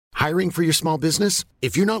Hiring for your small business?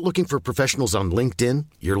 If you're not looking for professionals on LinkedIn,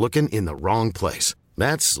 you're looking in the wrong place.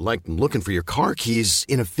 That's like looking for your car keys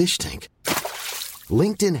in a fish tank.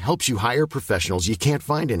 LinkedIn helps you hire professionals you can't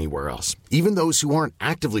find anywhere else, even those who aren't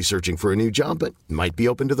actively searching for a new job but might be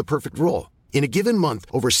open to the perfect role. In a given month,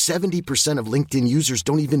 over 70% of LinkedIn users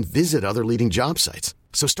don't even visit other leading job sites.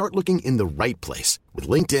 So start looking in the right place. With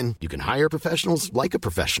LinkedIn, you can hire professionals like a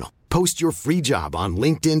professional. Post your free job on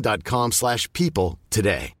linkedin.com/people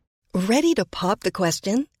today. Ready to pop the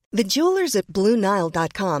question? The jewelers at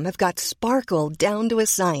BlueNile.com have got sparkle down to a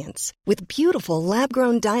science with beautiful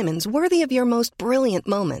lab-grown diamonds worthy of your most brilliant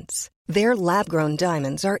moments. Their lab-grown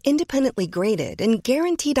diamonds are independently graded and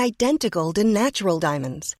guaranteed identical to natural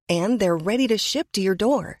diamonds, and they're ready to ship to your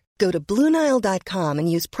door. Go to BlueNile.com and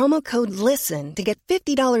use promo code LISTEN to get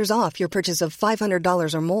 $50 off your purchase of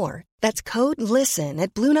 $500 or more. That's code LISTEN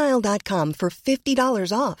at BlueNile.com for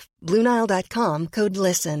 $50 off. BlueNile.com, code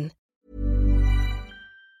LISTEN.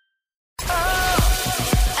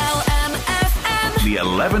 The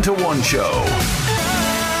 11 to 1 show.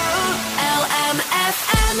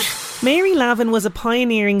 Mary Lavin was a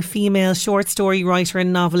pioneering female short story writer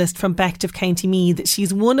and novelist from Bective, County Meath.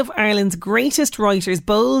 She's one of Ireland's greatest writers,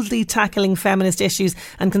 boldly tackling feminist issues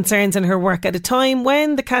and concerns in her work at a time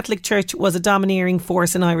when the Catholic Church was a domineering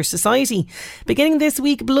force in Irish society. Beginning this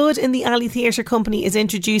week, Blood in the Alley Theatre Company is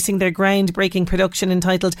introducing their groundbreaking production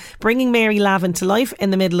entitled Bringing Mary Lavin to Life in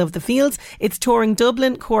the Middle of the Fields. It's touring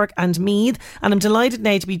Dublin, Cork and Meath, and I'm delighted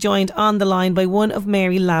now to be joined on the line by one of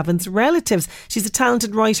Mary Lavin's relatives. She's a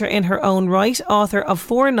talented writer in her own right, author of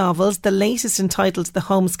 4 novels, the latest entitled The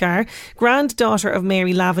Home Scar. Granddaughter of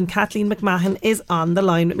Mary Lavin, Kathleen Mahon, is on the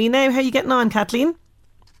line with me now. How are you getting on, Kathleen?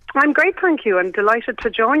 I'm great, thank you. I'm delighted to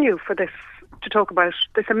join you for this, to talk about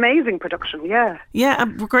this amazing production. Yeah,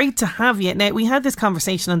 great to have you. Now, we had this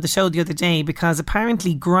conversation on the show the other day because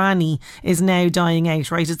apparently Granny is now dying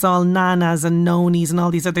out, right? It's all Nanas and Nonies and all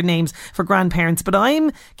these other names for grandparents. But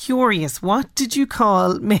I'm curious, what did you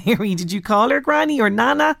call Mary? Did you call her Granny or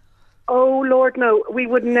Nana? Oh, Lord, no. We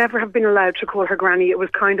would never have been allowed to call her Granny. It was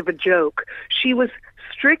kind of a joke. She was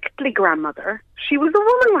strictly grandmother. She was a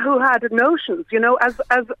woman who had notions, you know, as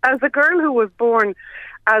a girl who was born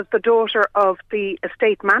as the daughter of the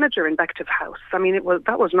estate manager in Bective House. I mean,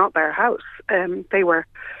 that was not their house. They were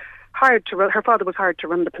hired to run. Her father was hired to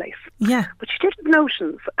run the place. Yeah, but she did have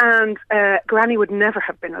notions, and Granny would never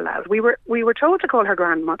have been allowed. We were told to call her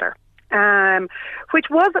grandmother.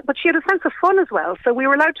 But she had a sense of fun as well, so we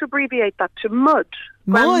were allowed to abbreviate that to Mud.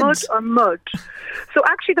 Grandmud or Mud. So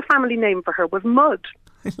actually the family name for her was Mud,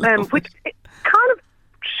 which it kind of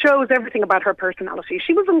shows everything about her personality.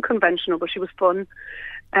 She was unconventional, but she was fun.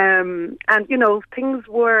 And, you know, things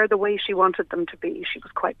were the way she wanted them to be. She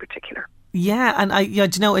was quite particular. Yeah, and you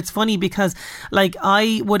know, it's funny because, like,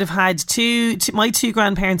 I would have had my two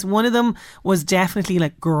grandparents. One of them was definitely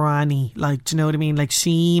like Granny, like, do you know what I mean? Like,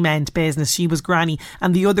 she meant business. She was Granny,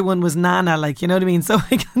 and the other one was Nana, like, you know what I mean? So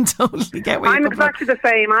I can totally get where I'm exactly the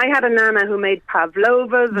same. I had a Nana who made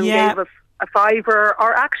pavlovas and gave us a fiver,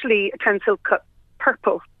 or actually a 10 silk cut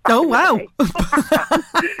purple. Oh, wow.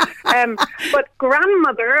 But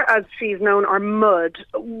grandmother, as she's known, or Mud,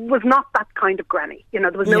 was not that kind of granny. You know,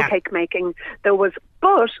 there was no cake making.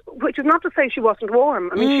 Which is not to say she wasn't warm.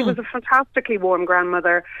 I mean, she was a fantastically warm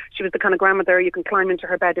grandmother. She was the kind of grandmother you can climb into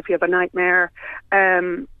her bed if you have a nightmare.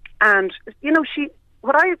 And, you know,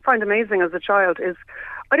 what I find amazing as a child is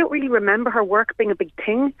I don't really remember her work being a big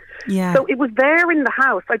thing. Yeah. So it was there in the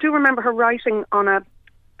house. I do remember her writing on a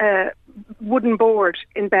wooden board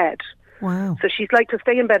in bed. Wow. So she'd like to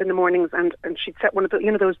stay in bed in the mornings and she'd set one of the,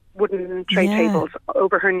 you know, those wooden tray tables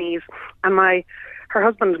over her knees, and her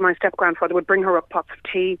husband, my step grandfather, would bring her up pots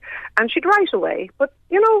of tea and she'd write away. But,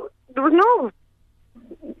 you know, there was no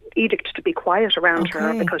edict to be quiet around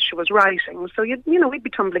her because she was writing. So, you know, we'd be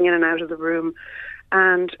tumbling in and out of the room,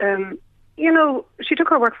 and you know, she took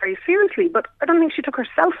her work very seriously, but I don't think she took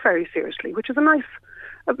herself very seriously, which is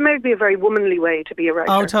maybe a very womanly way to be a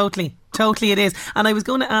writer. Oh, totally it is. And I was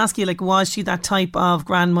going to ask you, like, was she that type of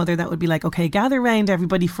grandmother that would be like, okay, gather round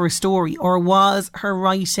everybody for a story, or was her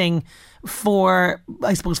writing for,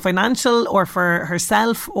 I suppose, financial or for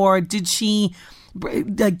herself, or did she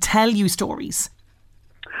like tell you stories?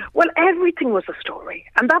 Well, everything was a story.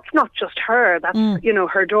 And that's not just her. That's, you know,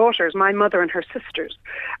 her daughters, my mother and her sisters.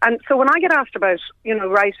 And so when I get asked about, you know,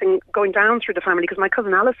 writing, going down through the family, because my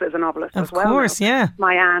cousin Alice is a novelist as well. Of course, yeah.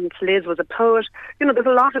 My aunt Liz was a poet. You know, there's a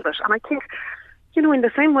lot of it. And I think, you know, in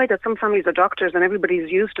the same way that some families are doctors and everybody's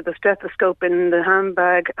used to the stethoscope in the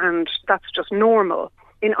handbag and that's just normal,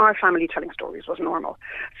 in our family, telling stories was normal.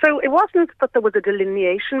 So it wasn't that there was a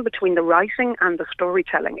delineation between the writing and the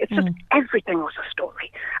storytelling. It's just everything was a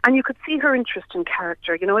story. And you could see her interest in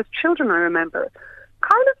character. You know, as children, I remember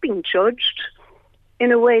kind of being judged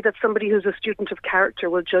in a way that somebody who's a student of character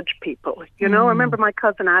will judge people. You know, I remember my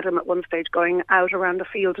cousin Adam at one stage going out around the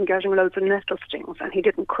field and getting loads of nettle stings, and he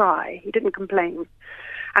didn't cry, he didn't complain.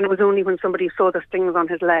 And it was only when somebody saw the stings on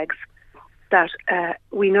his legs that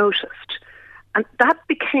we noticed. And that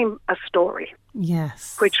became a story.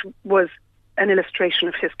 Yes. Which was an illustration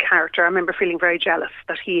of his character. I remember feeling very jealous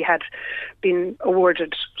that he had been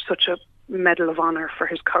awarded such a Medal of Honor for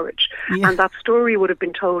his courage. Yeah. And that story would have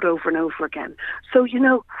been told over and over again. So, you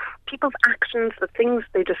know, people's actions, the things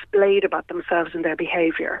they displayed about themselves and their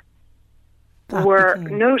behaviour were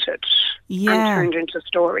noted and turned into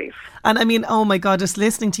stories. And I mean, oh my God, just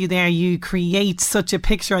listening to you there, you create such a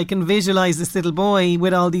picture. I can visualise this little boy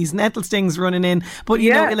with all these nettle stings running in. But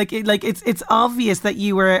you know, like it's obvious that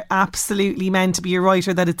you were absolutely meant to be a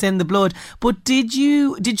writer, that it's in the blood. But did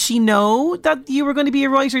she know that you were going to be a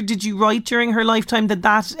writer? Did you write during her lifetime? Did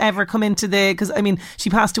that ever come into the... Because, I mean, she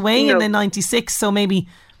passed away in 96, so maybe...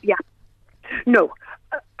 Yeah. No.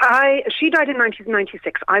 She died in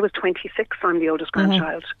 1996. I was 26. I'm the oldest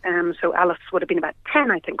grandchild. So Alice would have been about 10,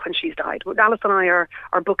 I think, when she's died. Alice and I are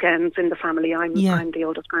bookends in the family. I'm the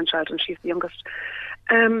oldest grandchild and she's the youngest.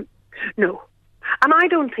 No. And I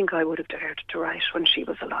don't think I would have dared to write when she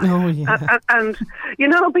was alive. Oh, yeah. And you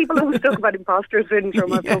know, people always talk about imposter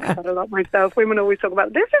syndrome. I've talked about it a lot myself. Women always talk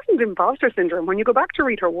about, this isn't imposter syndrome. When you go back to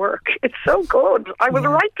read her work, it's so good. I was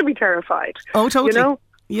right to be terrified. Oh, totally. You know?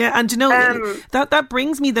 Yeah, and you know that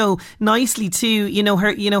brings me though nicely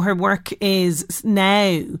to her work is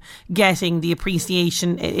now getting the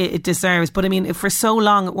appreciation it deserves. But I mean, for so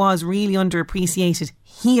long it was really underappreciated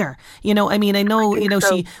here. You know, I mean, I know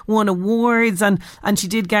she won awards and she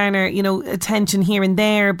did garner attention here and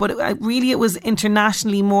there, but really it was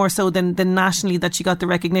internationally more so than nationally that she got the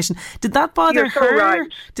recognition. Did that bother her? Right.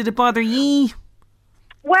 Did it bother ye?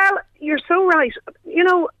 Well, you're so right. You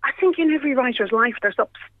know, I think in every writer's life there's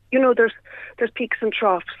ups. You know, there's peaks and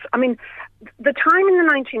troughs. I mean, the time in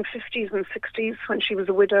the 1950s and 60s when she was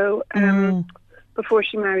a widow, before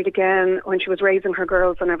she married again, when she was raising her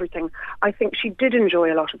girls and everything, I think she did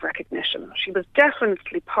enjoy a lot of recognition. She was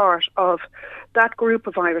definitely part of that group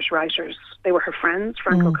of Irish writers. They were her friends,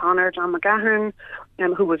 Frank O'Connor, John McGahern,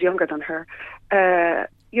 who was younger than her,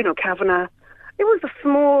 Kavanagh. It was a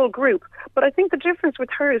small group, but I think the difference with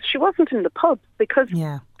her is she wasn't in the pub because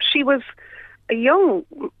she was a young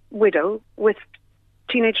widow with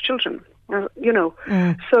teenage children,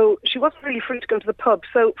 so she wasn't really free to go to the pub.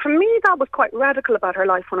 So for me, that was quite radical about her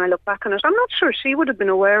life when I look back on it. I'm not sure she would have been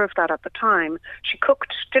aware of that at the time. She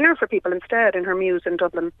cooked dinner for people instead in her mews in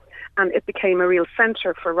Dublin, and it became a real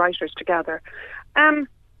centre for writers to gather.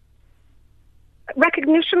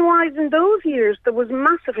 Recognition-wise, in those years, there was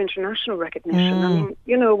massive international recognition. I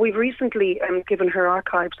mean, we've recently given her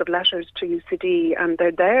archives of letters to UCD, and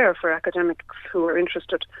they're there for academics who are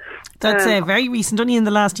interested. That's very recent, only in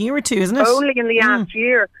the last year or two, isn't it? Only in the last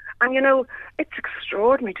year. And, it's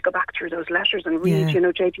extraordinary to go back through those letters and read,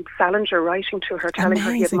 J.G. Salinger writing to her, telling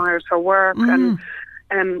her he admires her work,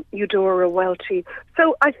 and Eudora Welty.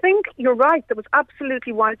 So I think you're right. There was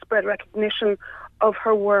absolutely widespread recognition of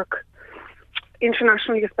her work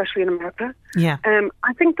internationally, especially in America. Yeah.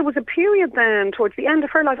 I think there was a period then towards the end of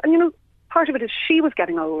her life, and part of it is she was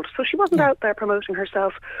getting old, so she wasn't out there promoting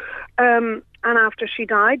herself. And after she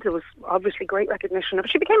died, there was obviously great recognition of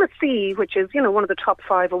it. She became a C, which is, one of the top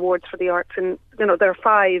 5 awards for the arts, and there are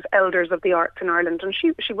 5 elders of the arts in Ireland, and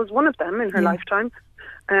she was one of them in her lifetime.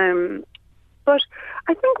 But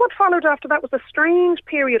I think what followed after that was a strange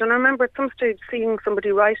period, and I remember at some stage seeing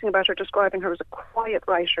somebody writing about her, describing her as a quiet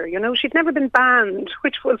writer. She'd never been banned,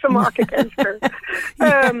 which was a mark against her.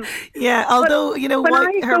 Although,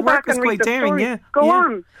 her work was quite daring, Go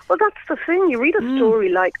on. Well, that's the thing. You read a story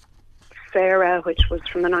like Sarah, which was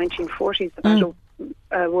from the 1940s, about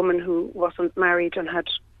a woman who wasn't married and had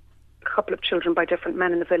a couple of children by different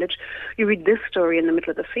men in the village. You read this story in the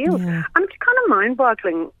middle of the field, and it's kind of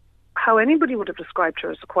mind-boggling how anybody would have described her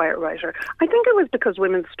as a quiet writer. I think it was because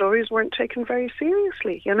women's stories weren't taken very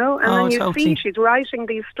seriously, and then you see she's writing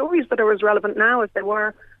these stories that are as relevant now as they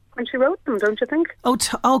were when she wrote them, don't you think?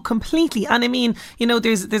 Oh, completely. And I mean, you know,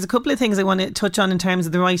 there's a couple of things I want to touch on in terms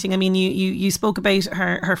of the writing. I mean, you spoke about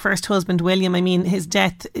her first husband, William. I mean, his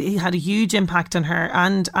death, he had a huge impact on her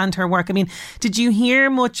and her work. I mean, did you hear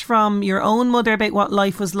much from your own mother about what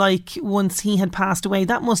life was like once he had passed away?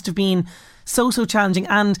 That must have been so challenging.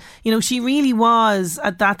 And, you know, she really was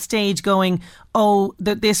at that stage going, oh,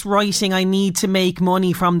 this writing, I need to make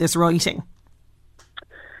money from this writing.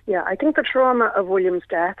 Yeah, I think the trauma of William's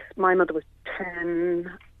death, my mother was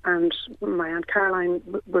 10 and my Aunt Caroline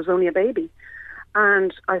was only a baby.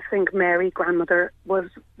 And I think Mary, grandmother, was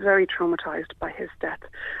very traumatised by his death.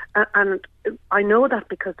 And I know that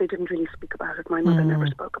because they didn't really speak about it. My mother never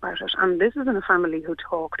spoke about it. And this is in a family who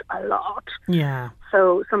talked a lot. Yeah.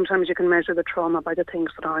 So sometimes you can measure the trauma by the things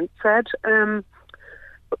that aren't said.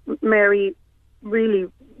 Mary really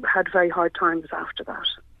had very hard times after that.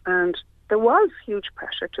 And there was huge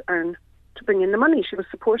pressure to bring in the money. She was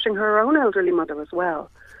supporting her own elderly mother as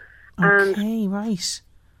well. Okay, right.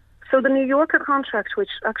 So the New Yorker contract, which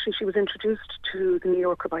actually she was introduced to the New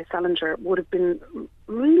Yorker by Salinger, would have been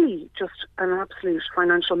really just an absolute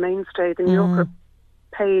financial mainstay. The New Yorker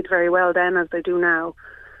paid very well then, as they do now.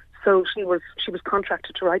 So she was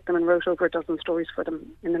contracted to write them and wrote over a dozen stories for them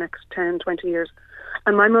in the next 10, 20 years.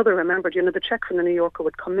 And my mother remembered, you know, the cheque from the New Yorker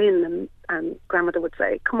would come in and grandmother would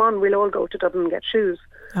say, come on, we'll all go to Dublin and get shoes.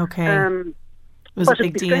 Okay. It was a big deal. But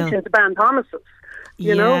it'd be straight into Ban Thomas's,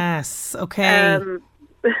 you know. Yes, okay.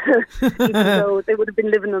 Even though they would have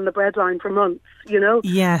been living on the breadline for months, you know.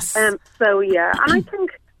 Yes. So, yeah. And I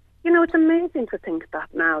think, you know, it's amazing to think that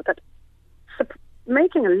now, that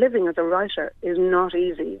making a living as a writer is not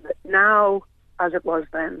easy now as it was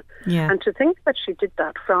then. Yeah. And to think that she did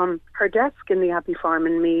that from her desk in the Abbey Farm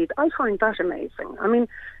in Meath, I find that amazing. I mean,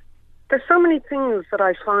 there's so many things that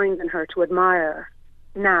I find in her to admire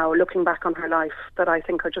now, looking back on her life, that I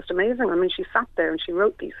think are just amazing. I mean, she sat there and she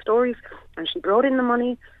wrote these stories and she brought in the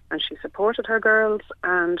money and she supported her girls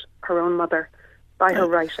and her own mother by her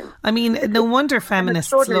writing. I mean, no wonder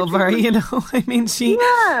feminists love her, you know. I mean,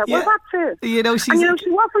 well, that's it. You know, she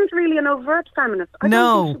wasn't really an overt feminist. I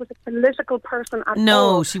don't think she was a political person at all.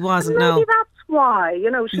 No, she wasn't, and maybe that's why,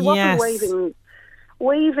 you know, she wasn't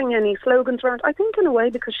waving any slogans around. I think in a way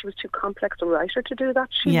because she was too complex a writer to do that.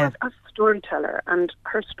 She was a storyteller and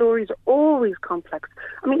her stories are always complex.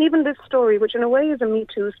 I mean, even this story, which in a way is a Me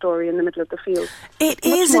Too story in the middle of the field. It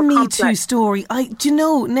is a Me Too story. Do you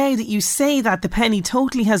know, now that you say that, the penny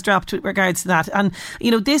totally has dropped with regards to that. And, you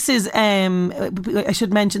know, this is, I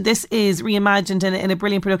should mention, this is reimagined in a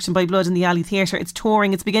brilliant production by Blood in the Alley Theatre. It's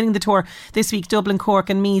touring. It's beginning the tour this week, Dublin, Cork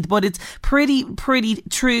and Meath. But it's pretty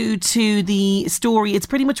true to the story. It's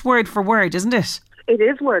pretty much word for word, isn't it? It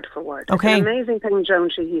is word for word. Okay. It's an amazing thing Joan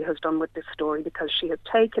Sheehy has done with this story, because she has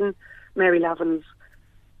taken Mary Lavin's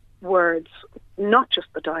words, not just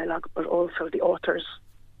the dialogue, but also the author's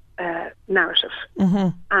narrative.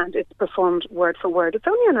 And it's performed word for word. It's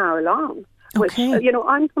only an hour long. Which, you know,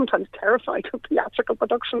 I'm sometimes terrified of theatrical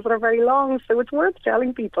productions that are very long, so it's worth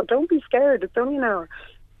telling people, don't be scared, it's only an hour.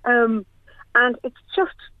 And it's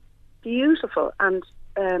just beautiful. And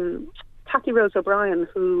Cathy Rose O'Brien,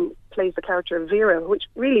 who plays the character of Vera, which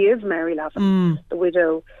really is Mary Lavin, the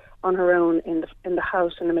widow on her own in the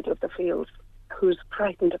house in the middle of the fields, who's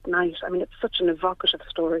frightened at night. I mean, it's such an evocative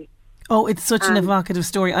story. Oh, it's such an evocative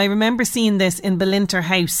story. I remember seeing this in Ballinter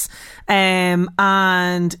House, and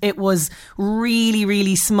it was really,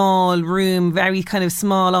 really small room, very kind of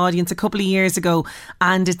small audience a couple of years ago,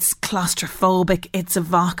 and it's claustrophobic, it's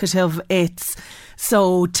evocative, it's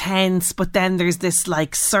so tense, but then there's this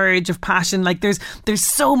like surge of passion, like there's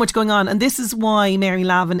so much going on. And this is why Mary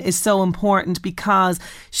Lavin is so important, because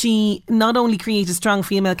she not only created strong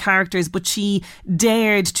female characters, but she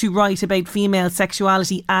dared to write about female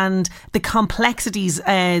sexuality and the complexities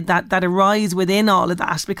that arise within all of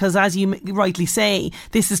that, because as you rightly say,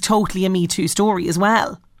 this is totally a Me Too story as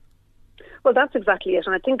well. Well, that's exactly it.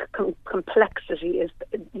 And I think complexity is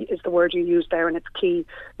the word you use there, and it's key.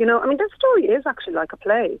 You know, I mean, this story is actually like a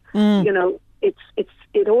play. You know,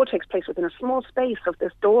 it all takes place within a small space of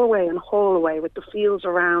this doorway and hallway with the fields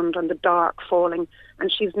around and the dark falling.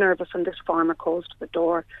 And she's nervous, and this farmer calls to the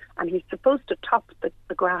door, and he's supposed to top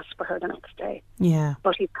the grass for her the next day. Yeah.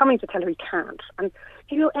 But he's coming to tell her he can't. And,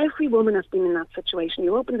 you know, every woman has been in that situation.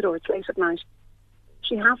 You open the door, it's late at night.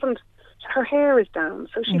 Her hair is down,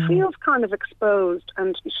 so she feels kind of exposed,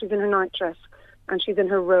 and she's in her nightdress and she's in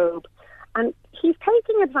her robe. And he's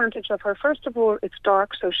taking advantage of her. First of all, it's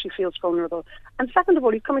dark, so she feels vulnerable. And second of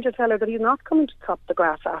all, he's coming to tell her that he's not coming to top the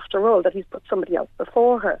grass after all, that he's put somebody else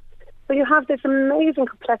before her. So you have this amazing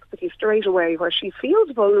complexity straight away where she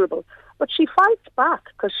feels vulnerable, but she fights back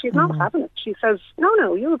because she's not having it. She says,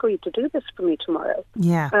 no, you agreed to do this for me tomorrow.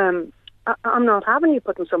 Yeah. I'm not having you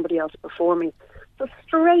putting somebody else before me. So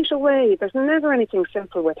straight away, there's never anything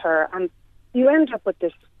simple with her. And you end up with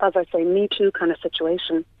this, as I say, Me Too kind of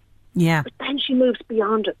situation. Yeah. But then she moves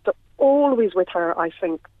beyond it. So always with her, I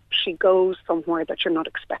think, she goes somewhere that you're not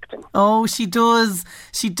expecting. Oh, she does.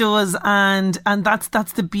 She does. And that's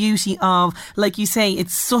the beauty of, like you say,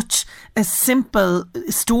 it's such a simple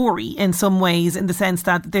story in some ways, in the sense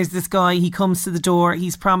that there's this guy, he comes to the door,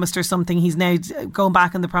 he's promised her something, he's now going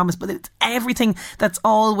back on the promise, but it's everything that's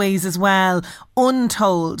always as well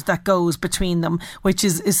untold that goes between them, which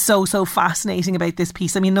is so fascinating about this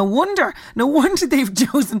piece. I mean, no wonder they've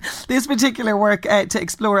chosen this particular work to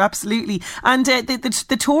explore, absolutely. And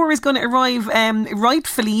the tour is going to arrive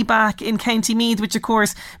rightfully back in County Meath, which of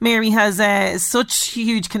course Mary has such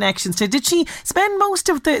huge connections to. Did she spend most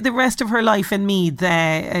of the rest of her life in Meath,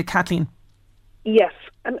 Kathleen? Yes.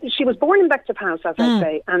 She was born in Bective House, as I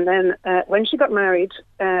say, and then when she got married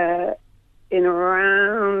in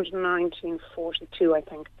around 1942, I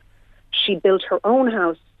think, she built her own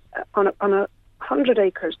house on 100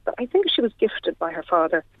 acres that I think she was gifted by her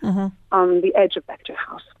father on the edge of Bective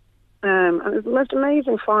House. And it was the most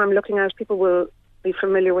amazing farm looking out. People will be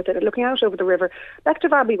familiar with it. Looking out over the river.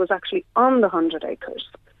 Bective Abbey was actually on the 100 acres.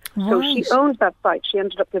 Right. So she owned that site. She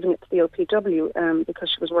ended up giving it to the OPW because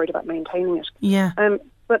she was worried about maintaining it. Yeah.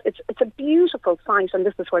 But it's a beautiful site, and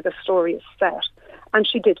this is where the story is set. And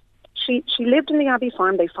she did. She lived in the Abbey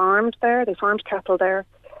farm. They farmed there. They farmed cattle there.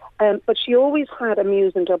 But she always had a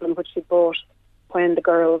mews in Dublin, which she bought when the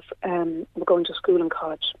girls were going to school and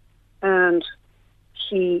college. And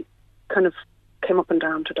she kind of came up and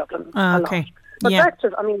down to Dublin a lot. But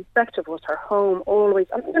Bective was her home always.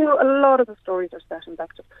 And a lot of the stories are set in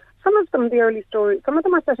Bective. Some of them, the early stories, some of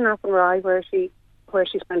them are set in Athenry, where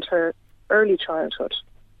she spent her early childhood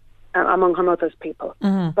among her mother's people.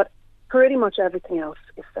 But pretty much everything else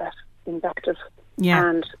is set in Bective. Yeah.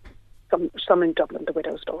 And some in Dublin, the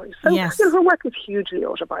widow stories. So her work is hugely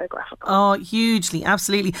autobiographical. Oh, hugely,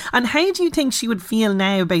 absolutely. And how do you think she would feel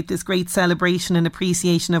now about this great celebration and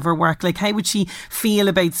appreciation of her work? Like, how would she feel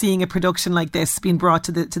about seeing a production like this being brought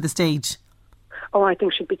to the stage? Oh, I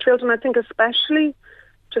think she'd be thrilled, and I think especially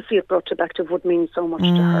to see it brought to Bective would mean so much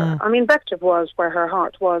to her. I mean, Bective was where her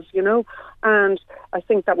heart was, and I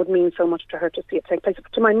think that would mean so much to her to see it take place.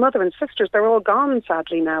 To my mother and sisters, they're all gone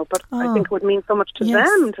sadly now, but I think it would mean so much to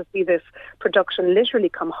them to see this production literally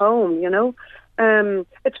come home,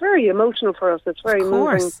 It's very emotional for us. It's very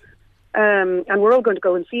moving. And we're all going to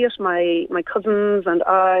go and see it, my cousins and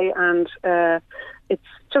I, and it's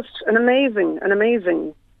just an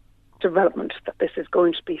amazing development that this is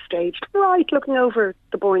going to be staged right looking over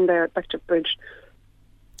the Boyne there at Bective Bridge.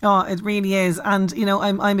 Oh, it really is. And,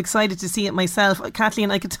 I'm excited to see it myself. Kathleen,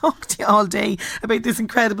 I could talk to you all day about this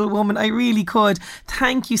incredible woman. I really could.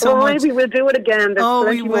 Thank you so much. Maybe we'll do it again. There's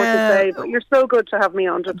plenty more to say. But you're so good to have me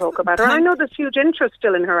on to talk about her. And I know there's huge interest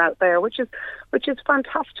still in her out there, which is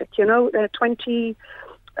fantastic.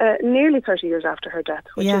 nearly 30 years after her death,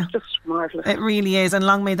 which is just marvellous. It really is, and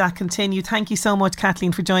long may that continue. Thank you so much,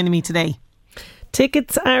 Kathleen, for joining me today.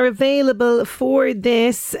 Tickets are available for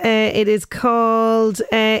this. It is called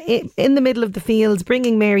In the Middle of the Fields,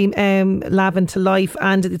 Bringing Mary Lavin to Life,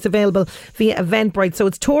 and it's available via Eventbrite. So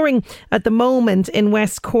it's touring at the moment in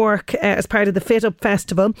West Cork as part of the Fit Up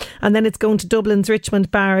Festival, and then it's going to Dublin's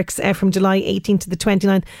Richmond Barracks from July 18th to the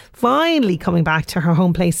 29th, finally coming back to her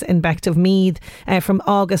home place in Bective Meath from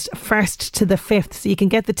August 1st to the 5th. So you can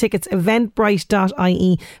get the tickets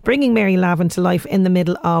eventbrite.ie, Bringing Mary Lavin to Life in the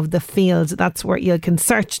Middle of the Fields. That's where you can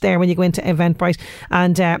search there when you go into Eventbrite,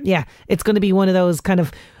 and it's going to be one of those kind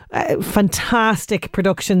of fantastic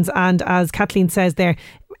productions, and as Kathleen says there,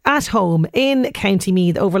 at home in County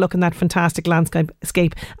Meath, overlooking that fantastic landscape.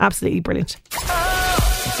 Absolutely brilliant.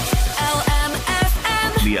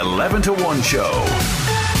 The 11 to 1 show.